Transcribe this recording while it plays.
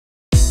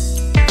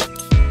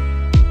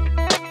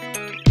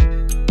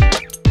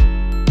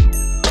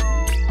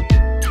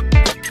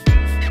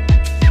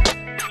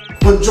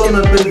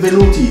Buongiorno,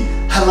 benvenuti.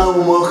 Hello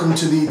and welcome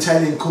to the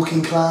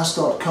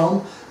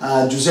ItalianCookingClass.com.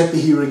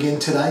 Giuseppe here again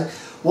today.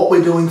 What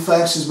we're doing,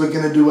 folks, is we're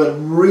going to do a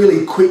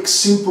really quick,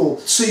 simple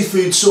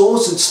seafood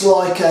sauce. It's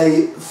like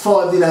a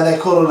they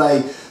call it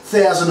a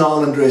Thousand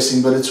Island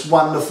dressing, but it's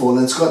wonderful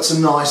and it's got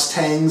some nice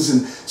tangs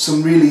and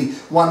some really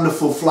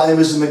wonderful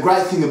flavours. And the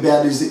great thing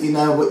about it is that you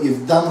know what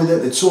you've done with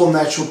it. It's all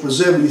natural,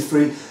 preservative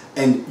free,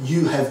 and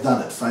you have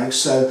done it, folks.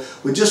 So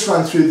we'll just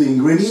run through the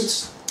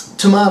ingredients.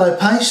 Tomato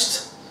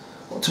paste,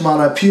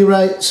 tomato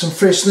puree, some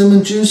fresh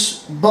lemon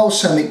juice,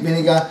 balsamic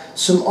vinegar,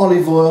 some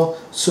olive oil,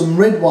 some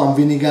red wine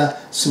vinegar,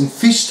 some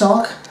fish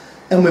stock,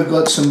 and we've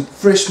got some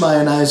fresh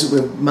mayonnaise that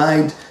we've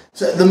made.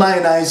 So the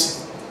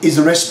mayonnaise is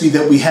a recipe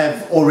that we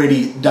have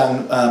already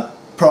done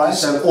prior,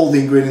 so all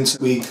the ingredients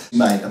that we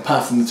made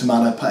apart from the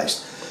tomato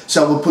paste.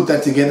 So we'll put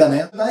that together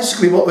now.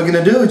 Basically what we're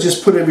going to do is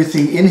just put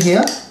everything in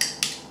here,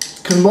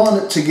 combine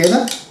it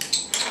together.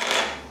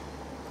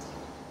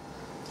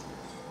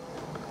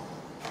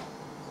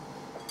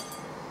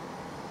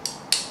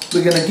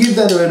 We're going to give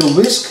that a little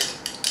whisk,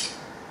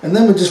 and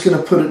then we're just going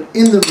to put it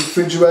in the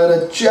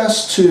refrigerator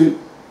just to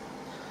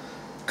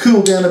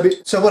cool down a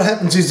bit. So what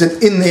happens is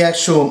that in the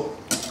actual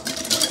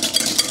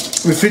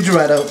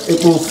refrigerator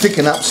it will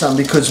thicken up some,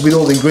 because with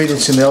all the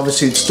ingredients in there,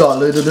 obviously it's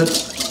diluted it,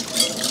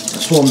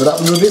 it's warmed it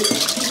up a little bit,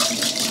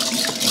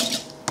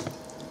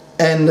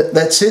 and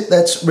that's it,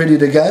 that's ready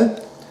to go.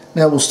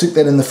 Now we'll stick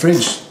that in the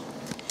fridge.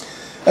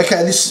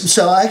 Okay,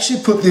 so I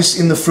actually put this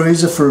in the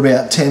freezer for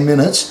about 10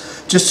 minutes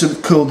just to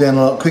cool down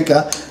a lot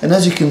quicker, and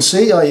as you can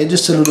see, oh yeah,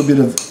 just a little bit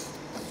of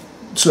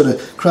sort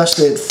of crust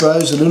there, it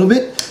froze a little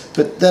bit,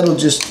 but that'll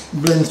just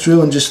blend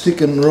through and just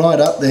thicken right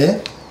up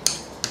there.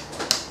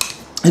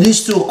 It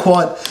is still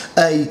quite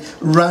a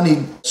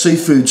runny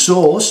seafood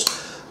sauce,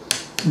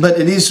 but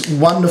it is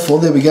wonderful.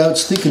 There we go,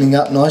 it's thickening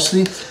up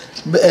nicely,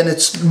 and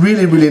it's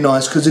really, really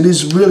nice because it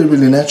is really,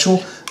 really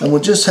natural. And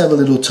we'll just have a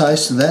little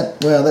taste of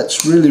that. Wow,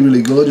 that's really,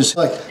 really good. It's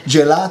like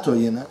gelato,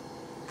 you know.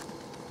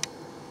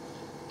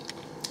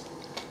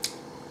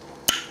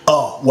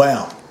 Oh,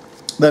 wow,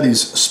 that is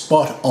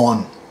spot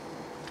on.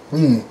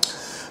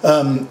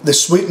 The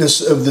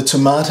sweetness of the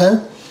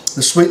tomato,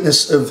 the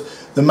sweetness of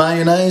the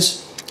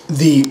mayonnaise,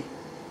 the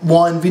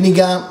wine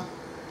vinegar,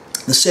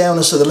 the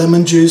sourness of the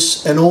lemon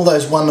juice, and all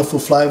those wonderful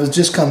flavours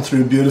just come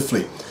through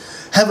beautifully.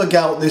 Have a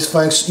go at this,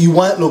 folks. You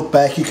won't look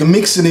back. You can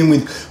mix it in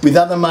with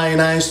other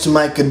mayonnaise to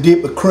make a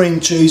dip, a cream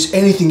cheese,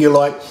 anything you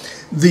like.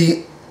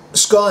 The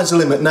sky's the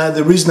limit. No,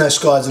 there is no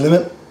sky's the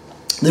limit.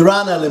 There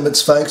are no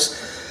limits, folks.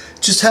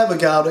 Just have a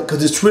go at it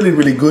because it's really,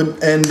 really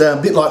good, and a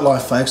bit like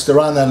life, folks. There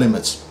are no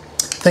limits.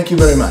 Thank you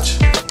very much.